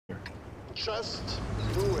Just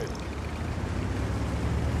do it.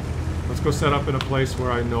 Let's go set up in a place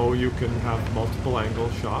where I know you can have multiple angle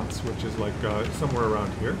shots, which is like somewhere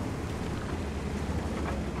around here.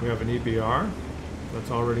 We have an EBR. That's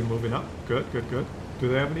already moving up. Good, good, good. Do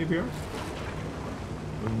they have an EBR?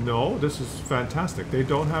 No, this is fantastic. They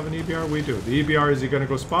don't have an EBR, we do. The EBR, is he going to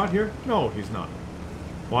go spot here? No, he's not.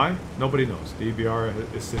 Why? Nobody knows. The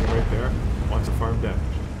EBR is sitting right there, wants to farm damage.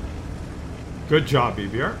 Good job,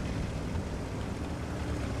 EBR.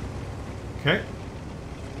 Okay.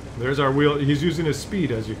 There's our wheel. He's using his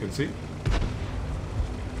speed, as you can see.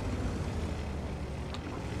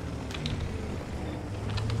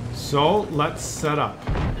 So, let's set up.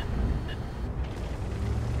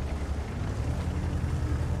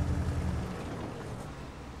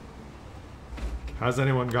 Has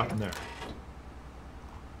anyone gotten there?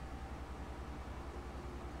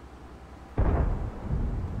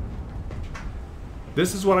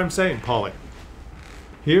 This is what I'm saying, Polly.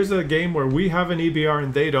 Here's a game where we have an EBR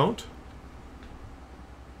and they don't.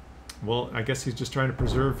 Well, I guess he's just trying to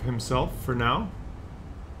preserve himself for now.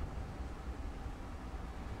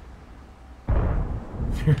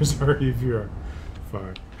 Here's our EBR.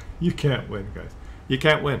 Fine. You can't win, guys. You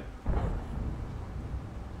can't win.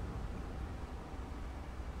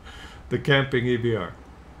 The camping EBR.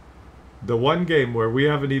 The one game where we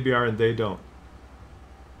have an EBR and they don't.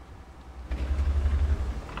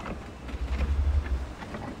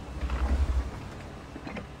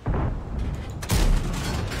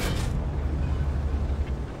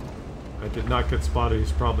 I did not get spotted.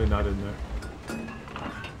 He's probably not in there.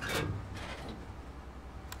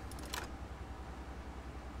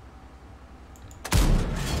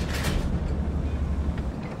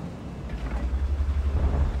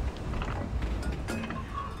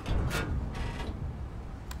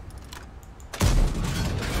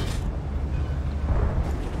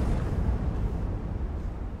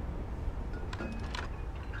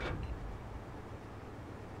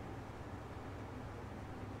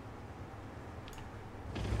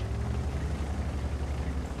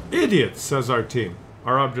 Idiots, says our team.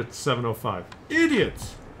 Our object 705.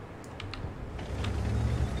 Idiots!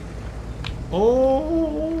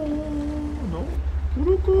 Oh, no.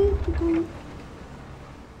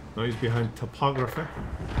 No, he's behind topography.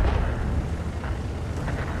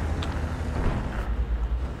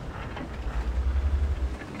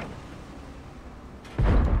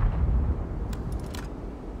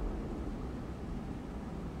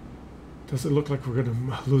 Does it look like we're going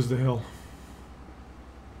to lose the hill?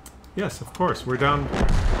 Yes, of course. We're down.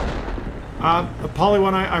 Polly,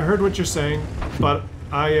 I heard what you're saying, but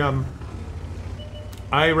I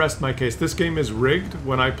rest my case. This game is rigged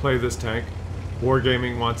when I play this tank.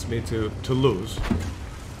 Wargaming wants me to lose.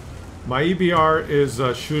 My EBR is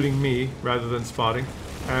shooting me rather than spotting,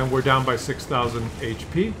 and we're down by 6,000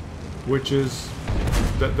 HP, which is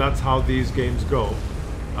that's how these games go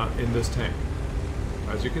in this tank,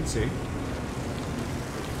 as you can see.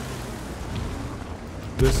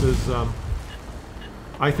 This is,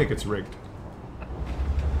 I think it's rigged.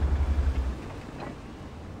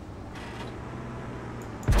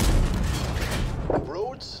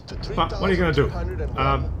 Roads to What are you going to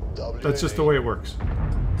do? That's just the way it works.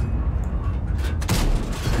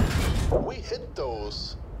 We hit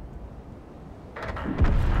those.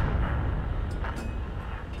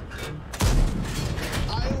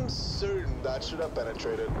 I'm certain that should have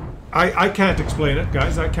penetrated. I can't explain it,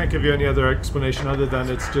 guys. I can't give you any other explanation other than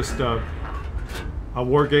it's just a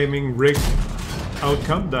wargaming rigged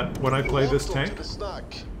outcome that when I play this tank,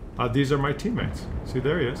 these are my teammates. See,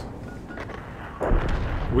 there he is.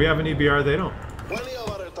 We have an EBR, they don't. Plenty of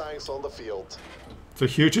other tanks on the field. It's a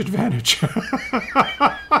huge advantage.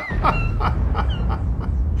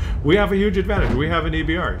 We have a huge advantage. We have an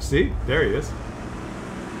EBR. See? There he is.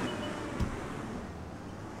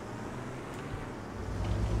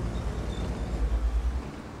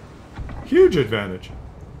 Huge advantage.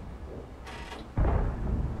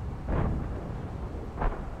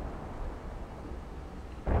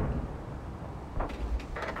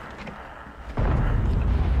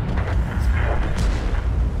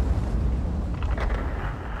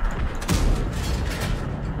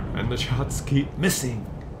 And the shots keep missing.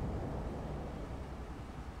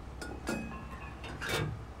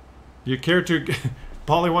 You care to...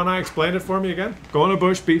 Polly, want to explain it for me again? Go in a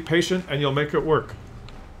bush, be patient, and you'll make it work.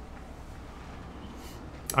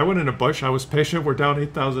 I went in a bush, I was patient, we're down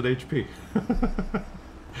 8,000 HP.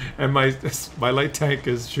 And my light tank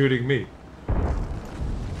is shooting me.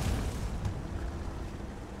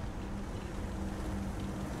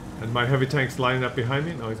 And my heavy tank's lining up behind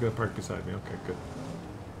me? No, he's going to park beside me. Okay, good.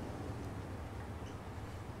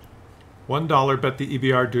 $1 bet the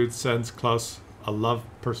EBR dude sends Klaus a love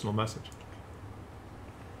personal message.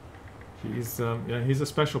 He's a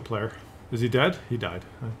special player. Is he dead? He died.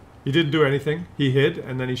 He didn't do anything. He hid,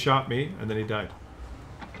 and then he shot me, and then he died.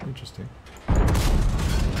 Interesting.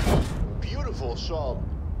 Beautiful shot.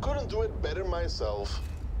 Couldn't do it better myself.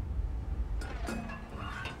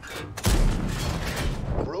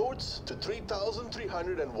 Roads to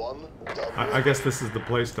 3,301. I guess this is the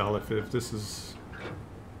playstyle. If this is...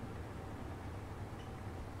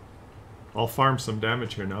 I'll farm some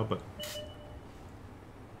damage here now, but...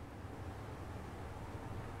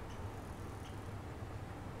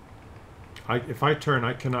 if I turn,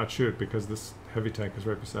 I cannot shoot because this heavy tank is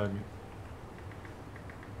right beside me.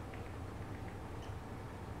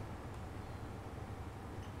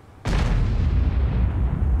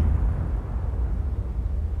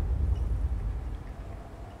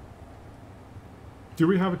 Do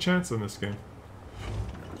we have a chance in this game?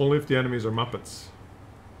 Only if the enemies are Muppets.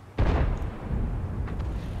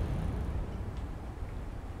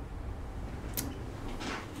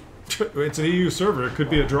 It's an EU server, it could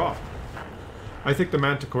be a draw. I think the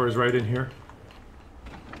Manticore is right in here.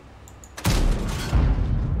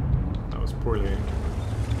 That was poorly aimed.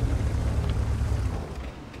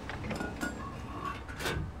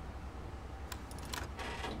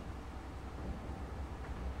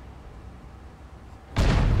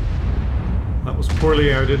 That was poorly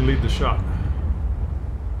aimed. I didn't lead the shot.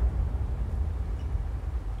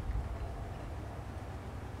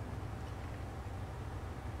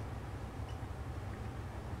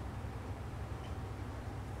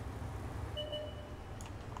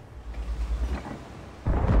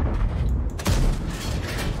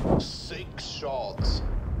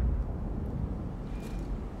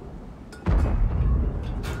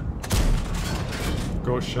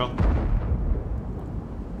 Shot.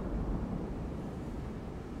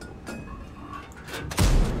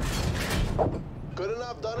 Couldn't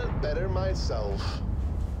have done it better myself.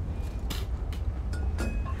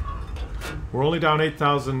 We're only down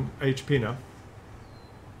 8,000 HP now.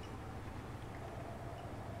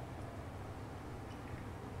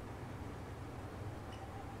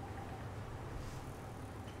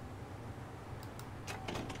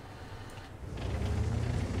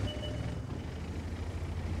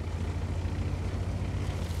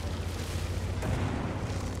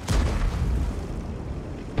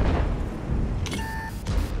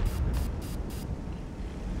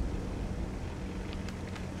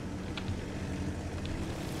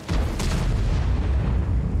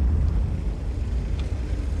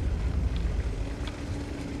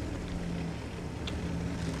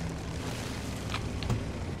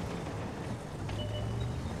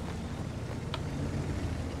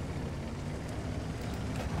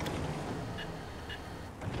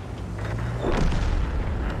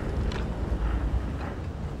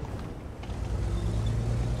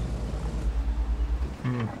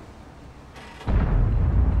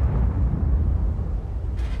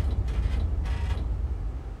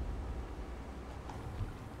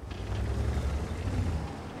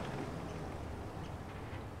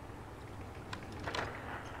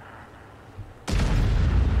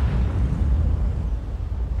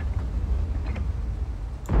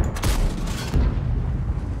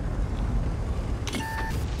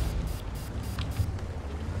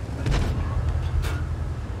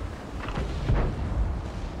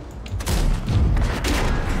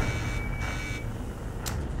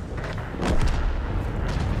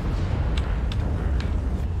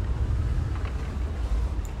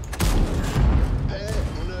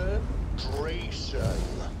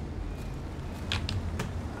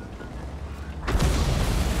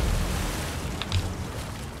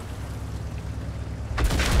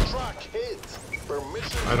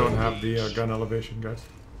 I don't have the gun elevation, guys.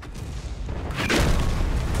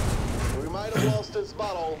 We might have lost this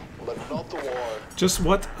battle, but not the war. Just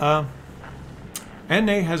what?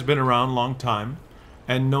 NA has been around a long time,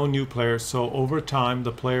 and no new players. So over time,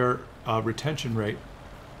 the player retention rate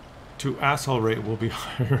to asshole rate will be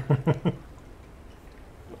higher.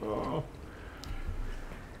 Oh.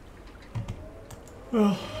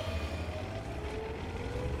 Oh.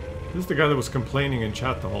 This is the guy that was complaining in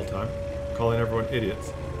chat the whole time, calling everyone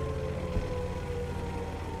idiots.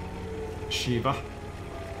 Shiva.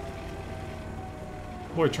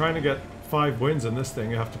 Boy, trying to get 5 wins in this thing,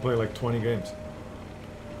 you have to play like 20 games.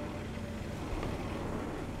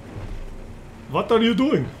 What are you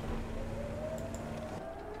doing?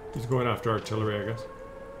 He's going after artillery, I guess.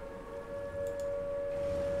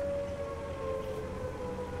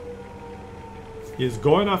 He is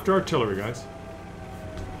going after artillery, guys.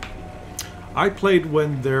 I played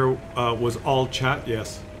when there was all chat,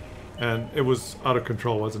 yes. And it was out of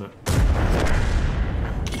control, wasn't it?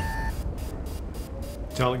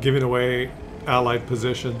 Giving away allied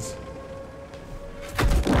positions.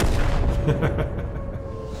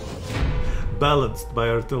 Balanced by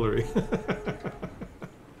artillery.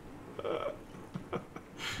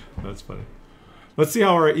 That's funny. Let's see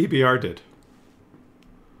how our EBR did.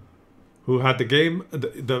 Who had the game,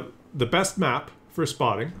 the best map for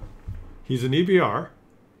spotting. He's an EBR.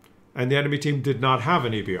 And the enemy team did not have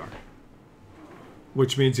an EBR.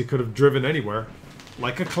 Which means he could have driven anywhere,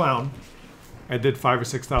 like a clown, and did 5,000 or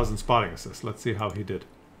 6,000 spotting assists. Let's see how he did.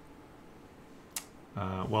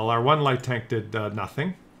 Well, our one light tank did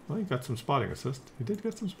nothing. Well, he got some spotting assist. He did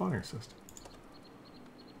get some spotting assist.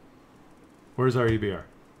 Where's our EBR?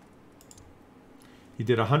 He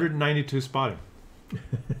did 192 spotting.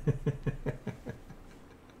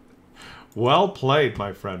 Well played,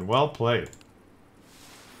 my friend. Well played.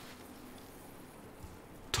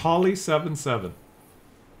 Toly 7-7.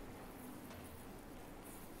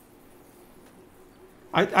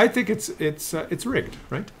 I think it's rigged,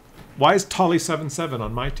 right? Why is Toly 7-7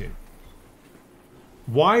 on my team?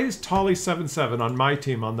 Why is Toly 7-7 on my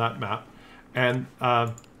team on that map? And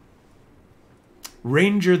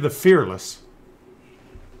Ranger the Fearless.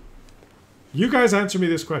 You guys answer me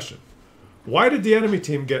this question. Why did the enemy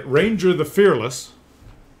team get Ranger the Fearless,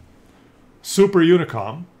 Super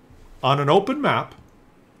Unicom, on an open map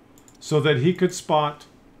so that he could spot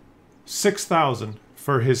 6,000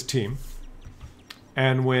 for his team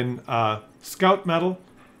and win Scout Medal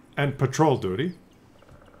and Patrol Duty?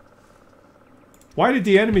 Why did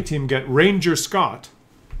the enemy team get Ranger Scott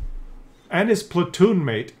and his platoon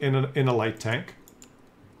mate in a light tank?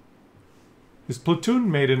 His platoon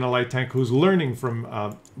mate in a light tank who's learning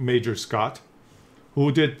from Major Scott,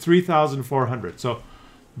 who did 3,400. So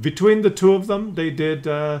between the two of them, they did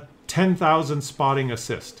 10,000 spotting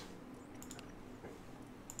assist.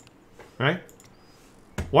 Right?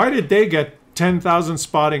 Why did they get 10,000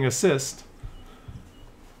 spotting assist,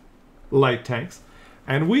 light tanks,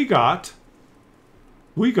 and we got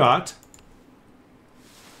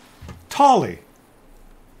Toly.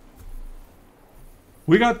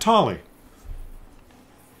 We got Toly.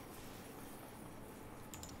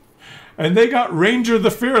 And they got Ranger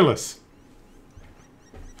the Fearless.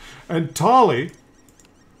 And Toly,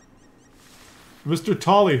 Mr.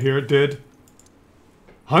 Toly here, did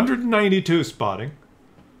 192 spotting.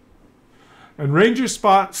 And Ranger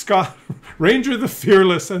the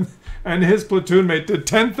Fearless and his platoon mate did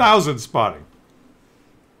 10,000 spotting.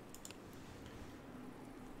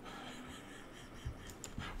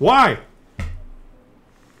 Why?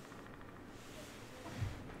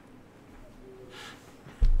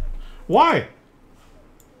 Why?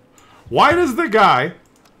 Why does the guy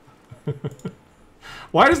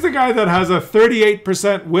why does the guy that has a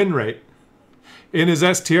 38% win rate in his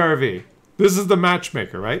STRV, this is the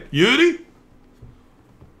matchmaker, right? Yuri?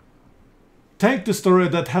 Tank destroyer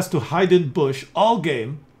that has to hide in bush all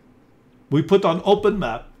game. We put on open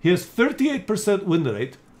map. He has 38% win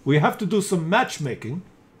rate. We have to do some matchmaking.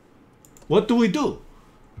 What do?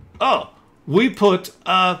 Oh, we put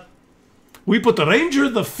Ranger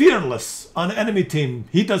the Fearless on enemy team.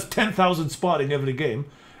 He does 10,000 spotting every game.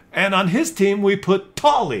 And on his team, we put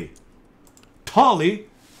Toly. Toly,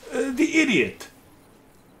 the idiot.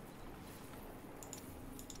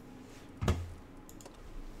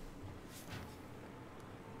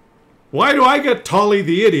 Why do I get Toly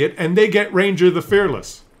the idiot and they get Ranger the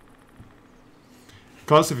Fearless?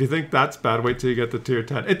 Claus, if you think that's bad, wait till you get the tier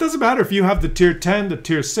 10. It doesn't matter if you have the tier 10, the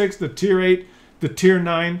tier 6, the tier 8, the tier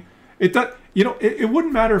 9. It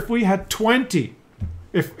wouldn't matter if we had 20.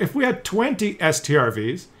 If we had 20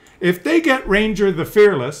 STRVs, if they get Ranger the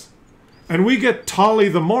Fearless and we get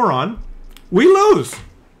Toly the Moron, we lose.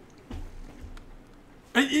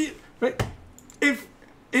 If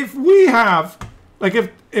we have, like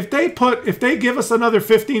if they give us another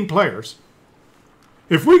 15 players,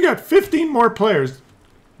 if we get 15 more players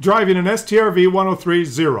driving an STRV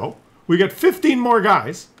 103-0, we get 15 more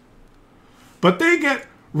guys, but they get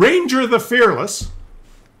Ranger the Fearless,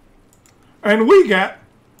 and we get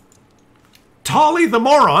Toly the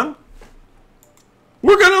Moron,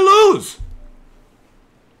 we're going to lose.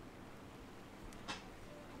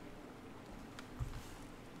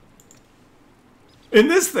 In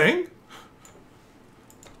this thing,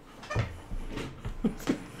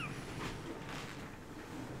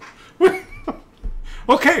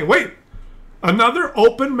 okay, wait. Another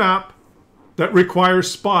open map that requires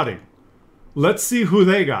spotting. Let's see who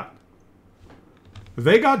they got.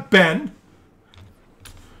 They got Ben.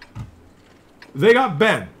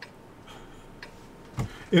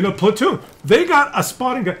 in a platoon. They got a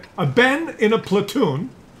spotting gun, a Ben in a platoon,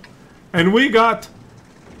 and we got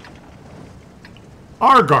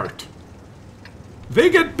Argart. They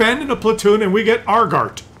get Ben in a platoon and we get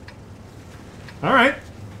Argart. All right.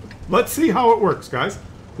 Let's see how it works, guys.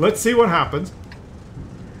 Let's see what happens.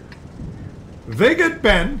 They get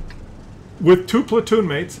Ben with 2 platoon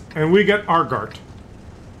mates, and we get Argart.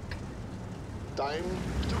 Time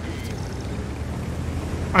to eat.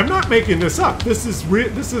 I'm not making this up. This is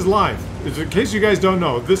live. In case you guys don't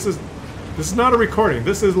know, this is not a recording.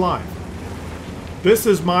 This is live. This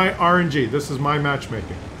is my RNG. This is my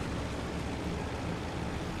matchmaking.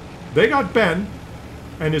 They got Ben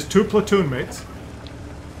and his 2 platoon mates,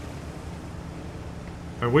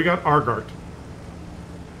 and we got Argart.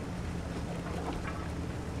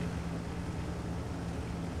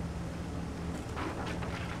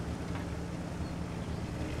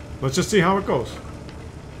 Let's just see how it goes.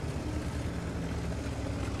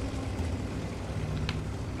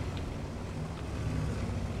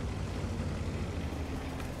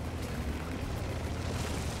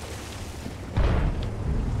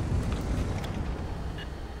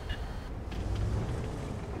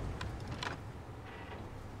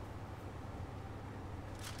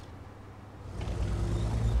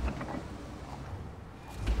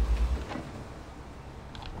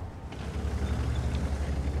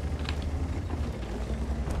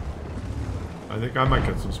 I think I might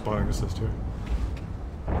get some spotting assist here.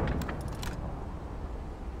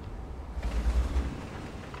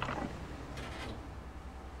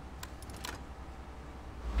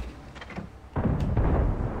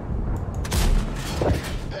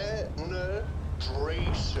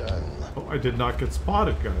 Penetration. Oh, I did not get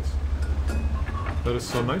spotted, guys. That is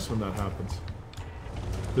so nice when that happens.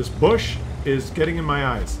 This bush is getting in my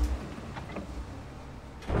eyes.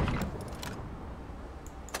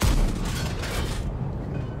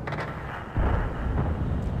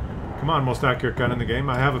 Come on, most accurate gun in the game.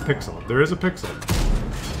 I have a pixel. There is a pixel.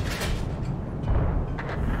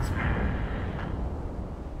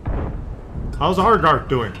 How's Argart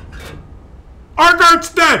doing?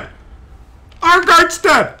 Argart's dead! Argart's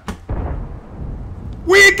dead!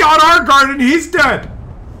 We got Argart and he's dead!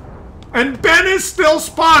 And Ben is still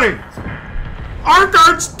spotting!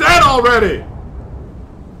 Argart's dead already!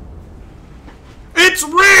 It's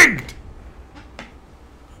rigged!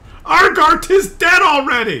 Argart is dead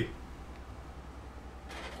already!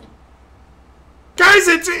 Guys,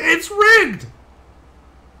 it's rigged!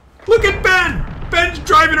 Look at Ben! Ben's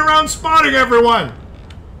driving around spotting everyone!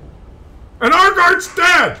 And Argart's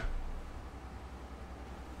dead!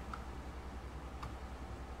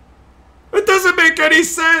 It doesn't make any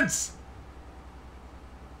sense!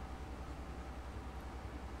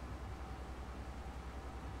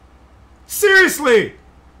 Seriously!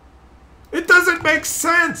 It doesn't make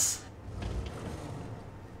sense!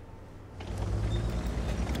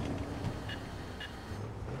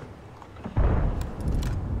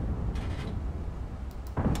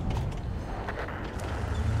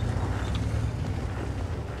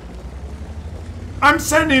 I'm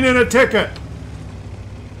sending in a ticket!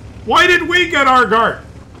 Why did we get Argart?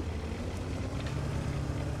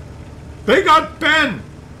 They got Ben!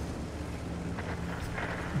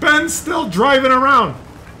 Ben's still driving around!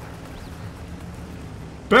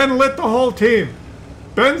 Ben lit the whole team!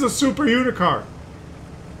 Ben's a super unicar!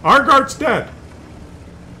 Argart's dead!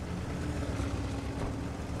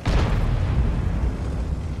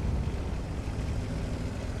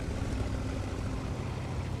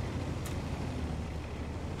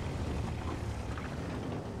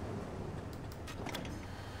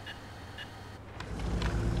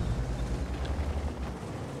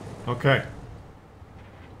 Okay.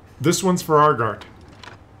 This one's for Argart.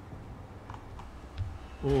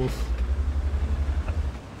 Oof.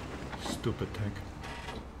 Stupid tank.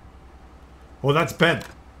 Oh, that's Ben.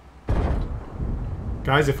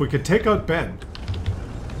 Guys, if we could take out Ben.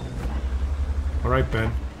 Alright,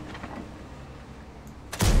 Ben.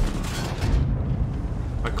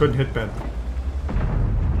 I couldn't hit Ben.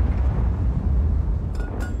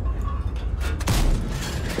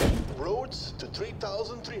 Roads to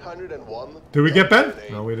 3,301. Did we get Ben?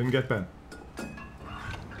 No, we didn't get Ben.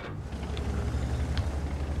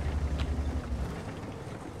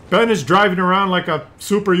 Ben is driving around like a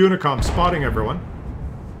super unicom, spotting everyone.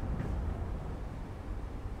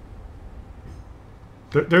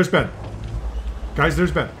 There's Ben. Guys,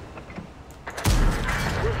 there's Ben.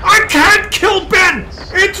 I can't kill Ben!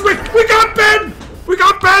 It's we got Ben! We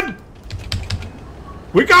got Ben!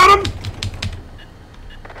 We got him!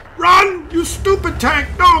 Run, you stupid tank!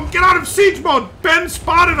 No, get out of siege mode! Ben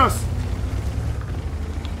spotted us!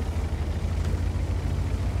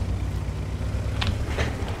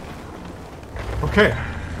 Okay,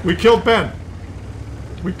 we killed Ben.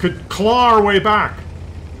 We could claw our way back.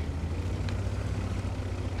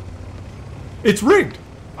 It's rigged.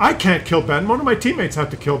 I can't kill Ben. One of my teammates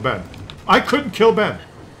had to kill Ben. I couldn't kill Ben.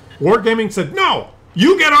 Wargaming said, no,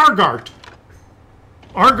 you get Argart.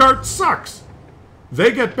 Argart sucks.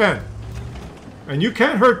 They get Ben. And you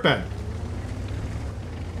can't hurt Ben.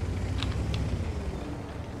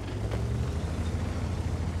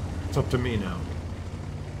 It's up to me now.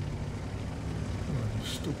 Oh,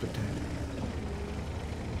 stupid tank.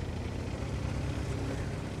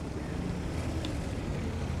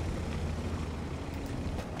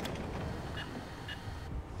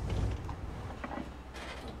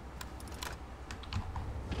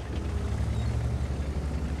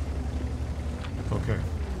 Okay.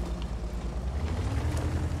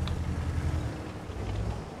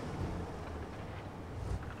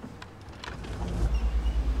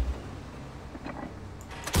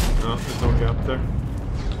 No, there's no gap there.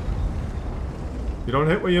 You don't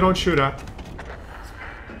hit what you don't shoot at.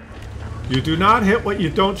 You do not hit what you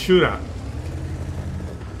don't shoot at.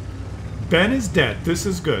 Ben is dead. This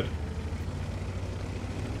is good.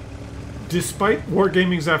 Despite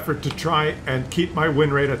Wargaming's effort to try and keep my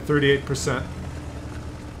win rate at 38%,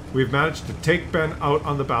 we've managed to take Ben out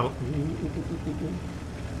on the battle.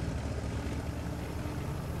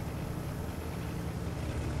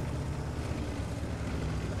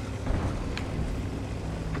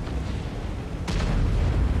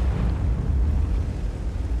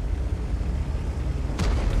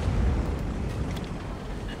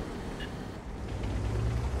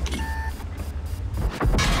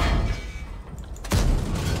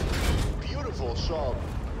 Beautiful shot.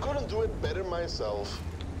 Couldn't do it better myself.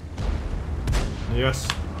 Yes,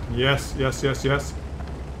 yes, yes, yes, yes.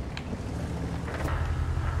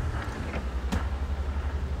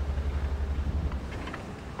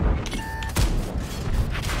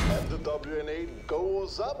 And the WNA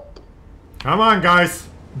goes up. Come on, guys.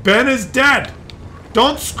 Ben is dead.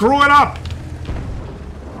 Don't screw it up.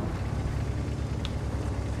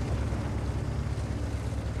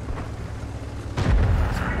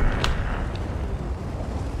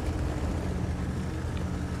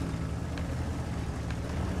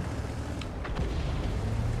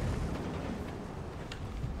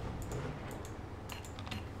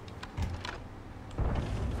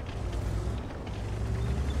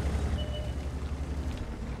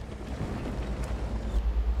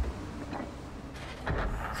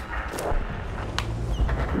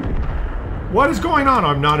 What is going on?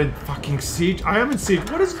 I'm not in fucking siege. I am in siege.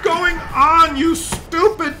 What is going on, you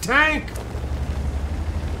stupid tank?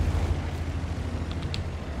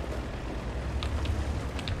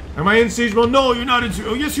 Am I in siege mode? No, you're not in siege.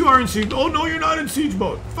 Oh, yes, you are in siege. Oh, no, you're not in siege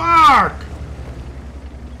mode. Fuck!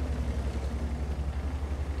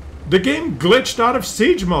 The game glitched out of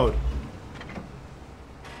siege mode.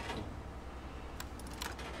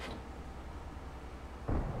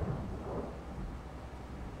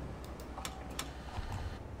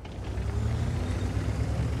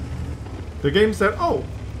 The game said, oh,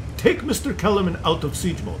 take Mr. Kellerman out of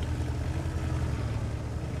siege mode.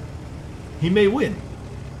 He may win.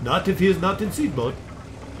 Not if he is not in siege mode.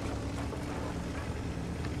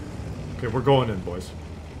 Okay, we're going in, boys.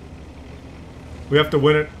 We have to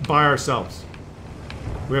win it by ourselves.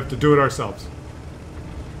 We have to do it ourselves.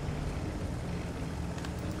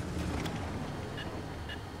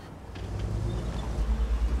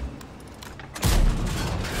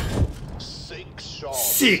 Sick shot.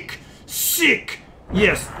 Sick! Sick!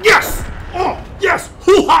 Yes! Yes! Oh! Yes!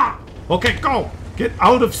 Hoo-ha! Okay, go! Get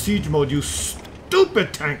out of siege mode, you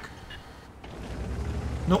stupid tank!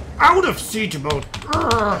 No, out of siege mode!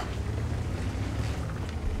 Urgh.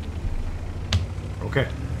 Okay,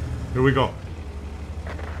 here we go.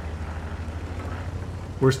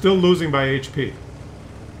 We're still losing by HP.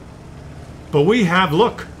 But we have,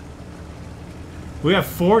 look! We have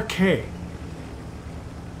 4K.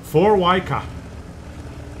 4 Waika.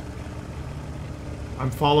 I'm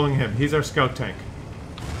following him. He's our scout tank.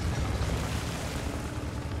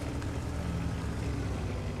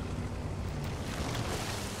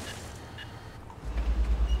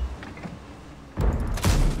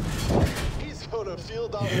 He's gonna feel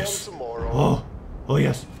that Yes. one tomorrow. Oh. Oh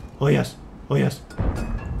yes. Oh yes. Oh yes.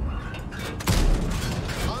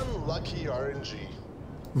 Unlucky RNG.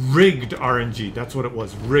 Rigged RNG. That's what it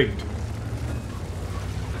was. Rigged.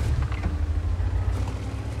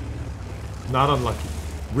 Not unlucky.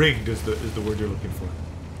 Rigged is the word you're looking for.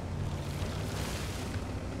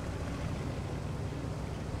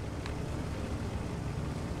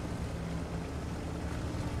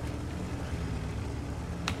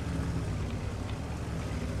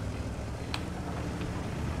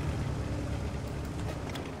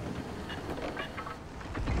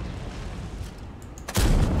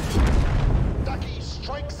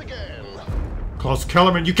 Claus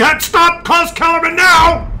Kellerman, you can't stop Claus Kellerman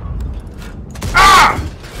now! Ah!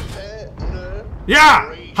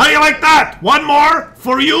 Yeah! How do you like that? One more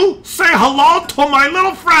for you? Say hello to my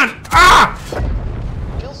little friend! Ah!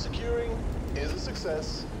 Kill securing is a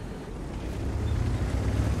success.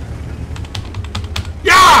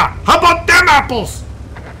 Yeah! How about them apples?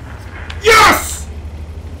 Yes!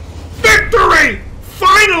 Victory!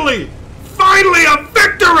 Finally! Finally a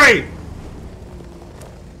victory!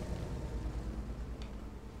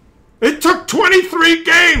 It took 23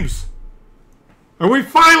 games! And we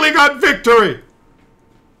finally got victory!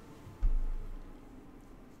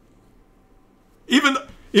 Even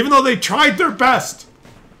though they tried their best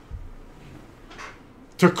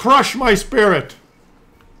to crush my spirit.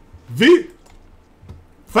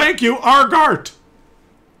 Thank you, Argart!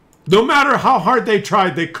 No matter how hard they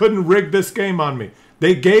tried, they couldn't rig this game on me.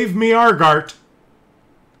 They gave me Argart.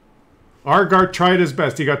 Argart tried his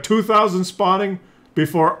best. He got 2,000 spawning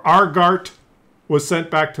before Argart was sent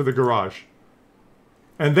back to the garage.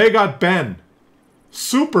 And they got Ben.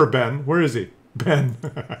 Super Ben. Where is he? Ben.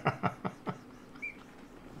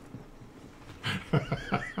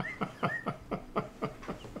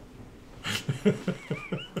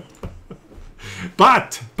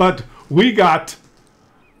 But we got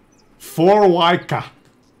 4 Waika.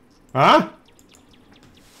 Huh?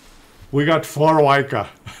 We got 4 Waika.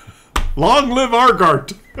 Long live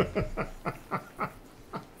Argart.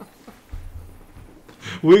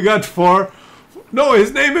 We got 4. No,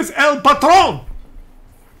 his name is El Patron.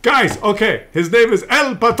 Guys, okay. His name is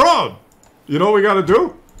El Patron. You know what we got to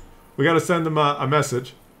do? We got to send him a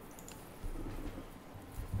message.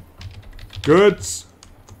 Goods.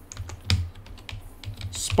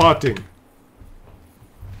 Spotting.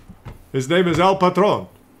 His name is El Patron.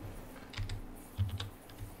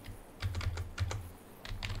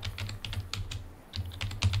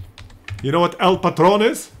 You know what El Patron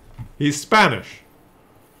is? He's Spanish.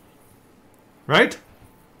 Right?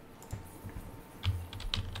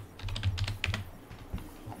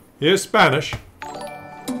 He is Spanish.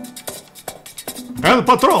 El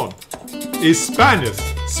Patron is Spanish.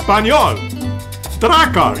 Español.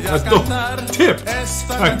 Dracar. That's no tip.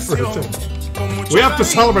 Thanks for a tip. We have to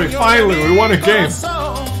celebrate. Finally, we won a game.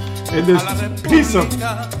 In this piece of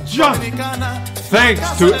junk.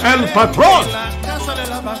 Thanks to El Patron.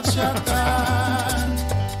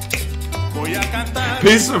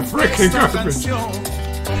 Piece of freaking garbage.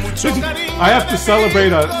 I have to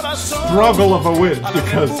celebrate a struggle of a win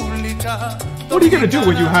because what are you going to do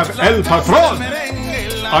when you have El Patron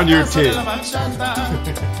on your team?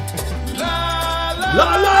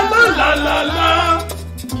 La la la la la la.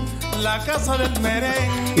 La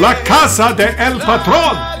casa de El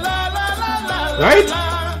Patron. Right?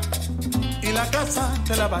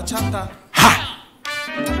 Ha!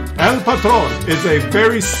 El Patron is a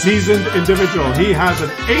very seasoned individual. He has an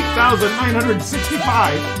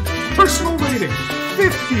 8,965 personal rating,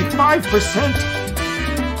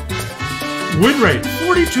 55% win rate,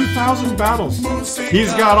 42,000 battles.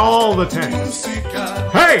 He's got all the tanks.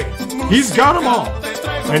 Hey, he's got them all.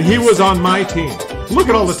 And he was on my team. Look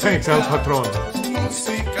at all the tanks, El Patron.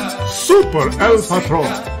 Super El Patron.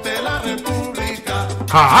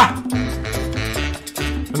 Ha!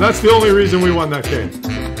 And that's the only reason we won that game.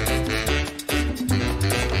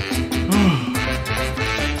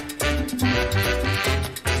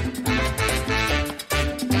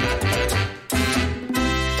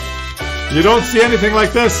 You don't see anything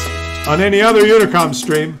like this on any other Unicom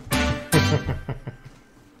stream.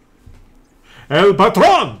 El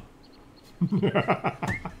Patron!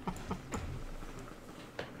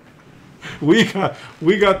 We got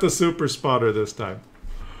the super spotter this time.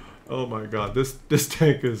 Oh my god, this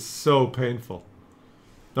tank is so painful.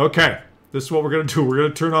 Okay, this is what we're gonna do. We're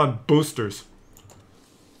gonna turn on boosters.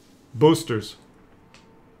 Boosters.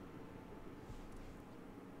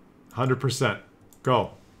 100%.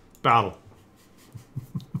 Go. Battle.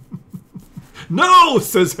 No,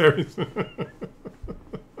 says Harry.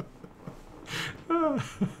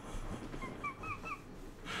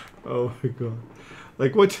 Oh my god.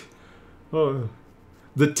 Like what? Oh.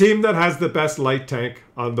 The team that has the best light tank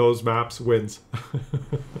on those maps wins.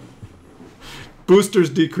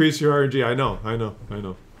 Boosters decrease your RNG. I know.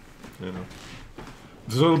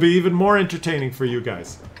 So it'll be even more entertaining for you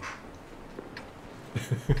guys.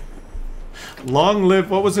 Long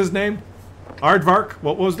live, what was his name? Aardvark?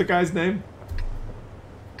 What was the guy's name?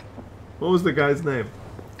 What was the guy's name?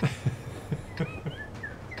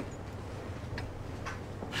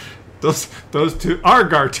 Those two,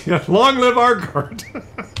 Argart. Yeah, long live Argart.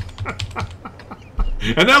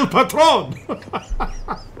 And El Patron.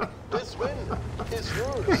 This win is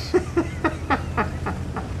yours.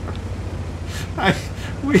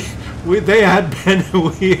 They had Ben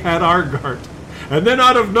and we had Argart. And then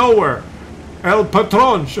out of nowhere, El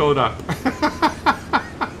Patron showed up.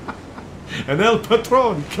 And El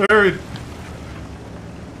Patron carried...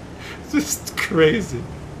 Just crazy.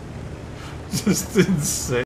 Just insane.